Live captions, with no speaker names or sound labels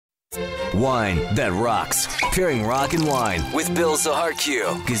Wine that rocks. Pairing rock and wine with Bill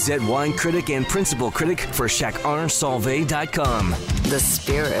Zacharkiw, Gazette wine critic and principal critic for ChacArnSalve.com. The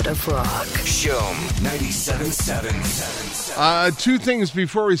spirit of rock. Shom 97.7. Two things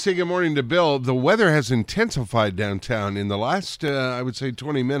before we say good morning to Bill. The weather has intensified downtown in the last, I would say,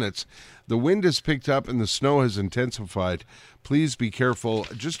 20 minutes. The wind has picked up and the snow has intensified. Please be careful.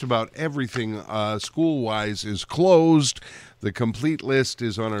 Just about everything school-wise is closed. The complete list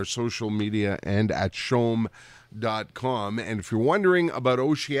is on our social media and at shom.com. And if you're wondering about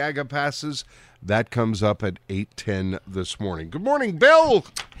Osheaga passes, that comes up at 8:10 this morning. Good morning, Bill.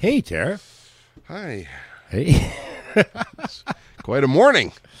 Hey, Tara. Hi. Hey. Quite a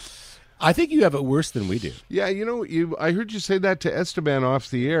morning. I think you have it worse than we do. Yeah, I heard you say that to Esteban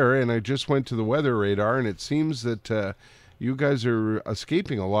off the air, and I just went to the weather radar, and it seems that you guys are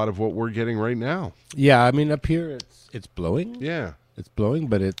escaping a lot of what we're getting right now. Yeah, I mean, up here it's blowing. Yeah. It's blowing,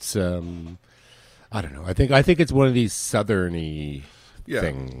 but it's, I don't know. I think it's one of these southerny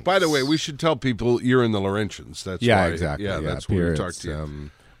things. By the way, we should tell people you're in the Laurentians. That's yeah, why. exactly. Yeah, that's where we talk to you.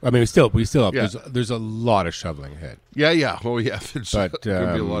 I mean, we still have. Yeah. There's a lot of shoveling ahead. Yeah. Oh, yeah. There's But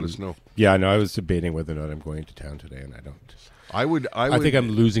could be a lot of snow. Yeah, no. I was debating whether or not I'm going to town today, and I don't. I think I'm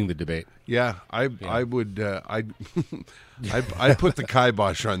losing the debate. Yeah, I would. I'd put the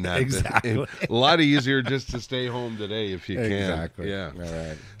kibosh on that. Exactly. A lot easier just to stay home today if you can. Exactly. Yeah. All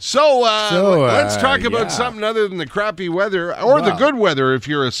right. So let's talk about something other than the crappy weather or the good weather. If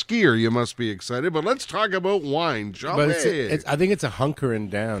you're a skier, you must be excited. But let's talk about wine. But I think it's a hunkering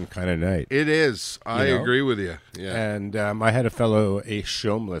down kind of night. It is. I agree with you. Yeah. And I had a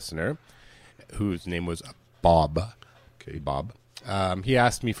Shom listener whose name was Bob. Okay, Bob. He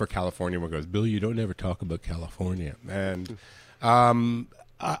asked me for California. He goes, Bill, you don't ever talk about California. And I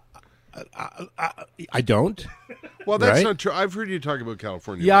don't. Well, that's not true. I've heard you talk about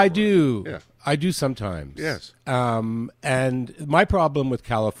California. Yeah, before. I do. Yeah. I do sometimes. Yes. And my problem with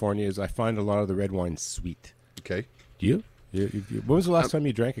California is I find a lot of the red wine sweet. Okay. Do you? When was the last time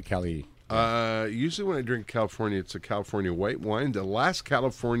you drank a Cali? Usually when I drink California, it's a California white wine. The last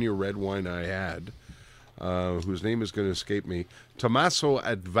California red wine I had, whose name is going to escape me, Tommaso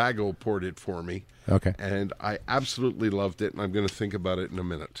at Vago poured it for me. Okay. And I absolutely loved it, and I'm going to think about it in a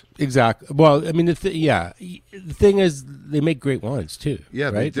minute. Exactly. Well, I mean, the thing is, they make great wines too.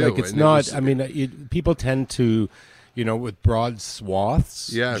 Yeah, right? they do. Like it's not. People tend to, with broad swaths,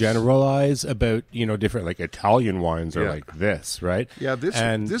 generalize about different like Italian wines are like this, right? Yeah.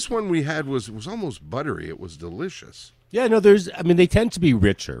 This one we had was almost buttery. It was delicious. Yeah. No, they tend to be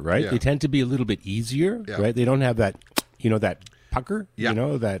richer, right? Yeah. They tend to be a little bit easier, right? They don't have that, that pucker,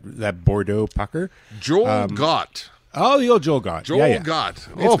 that Bordeaux pucker. Joel Gott. Oh, the old Joel Gott. Joel Gott.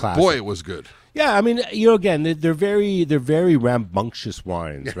 Oh, boy, it was good. Yeah, I mean, again, they're very rambunctious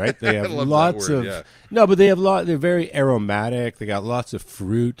wines, right? They have lots of but they have they're very aromatic. They got lots of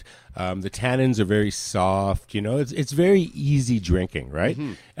fruit. The tannins are very soft. It's very easy drinking, right?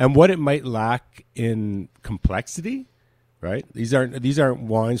 Mm-hmm. And what it might lack in complexity, right? These aren't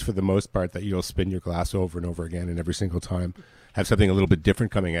wines for the most part that you'll spin your glass over and over again, and every single time have something a little bit different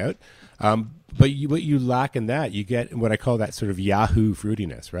coming out. But what you lack in that, you get what I call that sort of Yahoo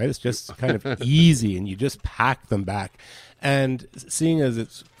fruitiness, right? It's just kind of easy, and you just pack them back. And seeing as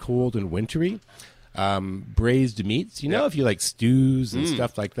it's cold and wintry, braised meats, if you like stews and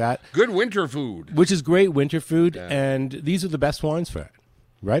stuff like that. Good winter food. Which is great winter food, and these are the best wines for it,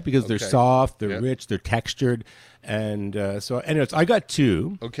 right? Because they're soft, they're rich, they're textured. And so anyways, I got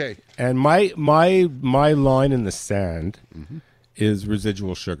two. Okay. And my line in the sand is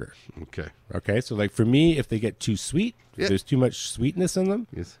residual sugar. Okay. So like for me, if they get too sweet, if there's too much sweetness in them,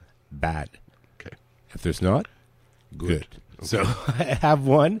 bad. Okay. If there's not, good. Okay. So I have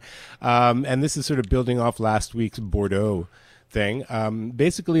one, and this is sort of building off last week's Bordeaux thing.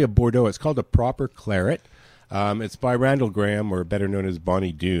 Basically a Bordeaux, it's called a proper claret. It's by Randall Graham, or better known as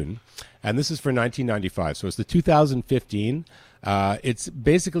Bonnie Doon. And this is for 1995. So it's the 2015. It's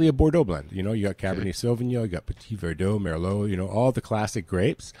basically a Bordeaux blend. You got Cabernet Sauvignon, you got Petit Verdot, Merlot, all the classic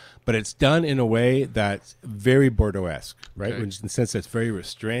grapes. But it's done in a way that's very Bordeaux-esque, right? In the sense that it's very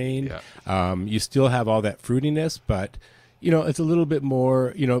restrained. Yeah. You still have all that fruitiness, but, it's a little bit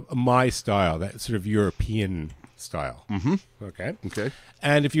more, my style, that sort of European style. Mm-hmm. Okay.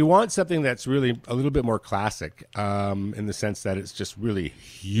 And if you want something that's really a little bit more classic, in the sense that it's just really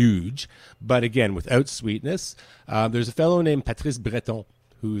huge, but again, without sweetness, there's a fellow named Patrice Breton,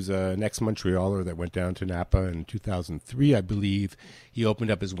 who's an ex-Montrealer that went down to Napa in 2003, I believe. He opened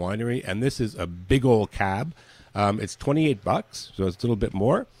up his winery, and this is a big old cab. It's $28, so it's a little bit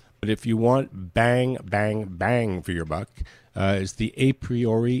more. But if you want bang, bang, bang for your buck, it's the A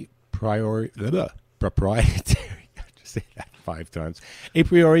Priori proprietary. Just say that 5 times. A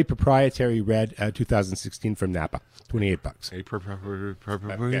priori proprietary red 2016 from Napa.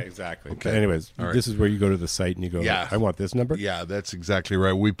 $28. Yeah, exactly. Okay. But anyways, this is where you go to the site and you go, I want this number. Yeah, that's exactly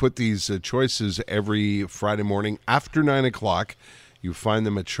right. We put these choices every Friday morning after 9 o'clock. You find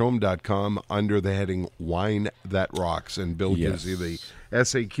them at chom.com under the heading Wine That Rocks. And Bill gives you the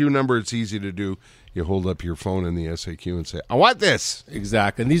SAQ number. It's easy to do. You hold up your phone in the SAQ and say, I want this.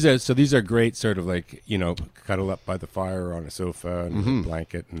 Exactly. And these are great sort of like, cuddle up by the fire or on a sofa and a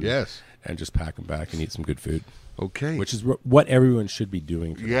blanket. And, and just pack them back and eat some good food. Okay. Which is what everyone should be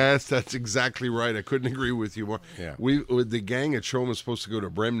doing. Yes, that's exactly right. I couldn't agree with you more. Yeah. The gang at Chom is supposed to go to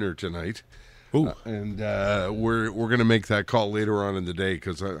Bremner tonight. Ooh. And we're going to make that call later on in the day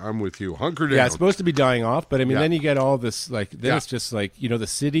because I'm with you. Hunker down. Yeah, it's supposed to be dying off, but I mean, then you get all this, like, then it's just like, the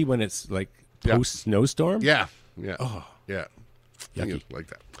city when it's like post-snowstorm. Yeah. Oh. Yeah. Yucky. Like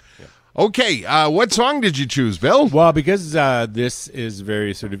that. Yeah. Okay, what song did you choose, Bill? Well, because this is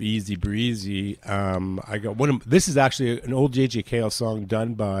very sort of easy breezy, I got this is actually an old J.J. Cale song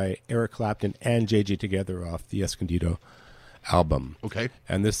done by Eric Clapton and J.J. together off the Escondido album. Okay.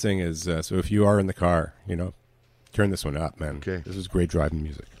 And this thing is, so if you are in the car, turn this one up, man. Okay. This is great driving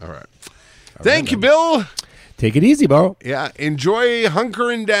music. All right. Thank you, Bill. Take it easy, Bo. Yeah, enjoy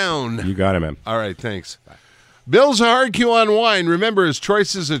hunkering down. You got it, man. All right, thanks. Bye. Bill Zacharkiw on wine. Remember his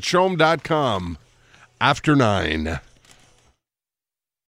choices at chom.com after 9.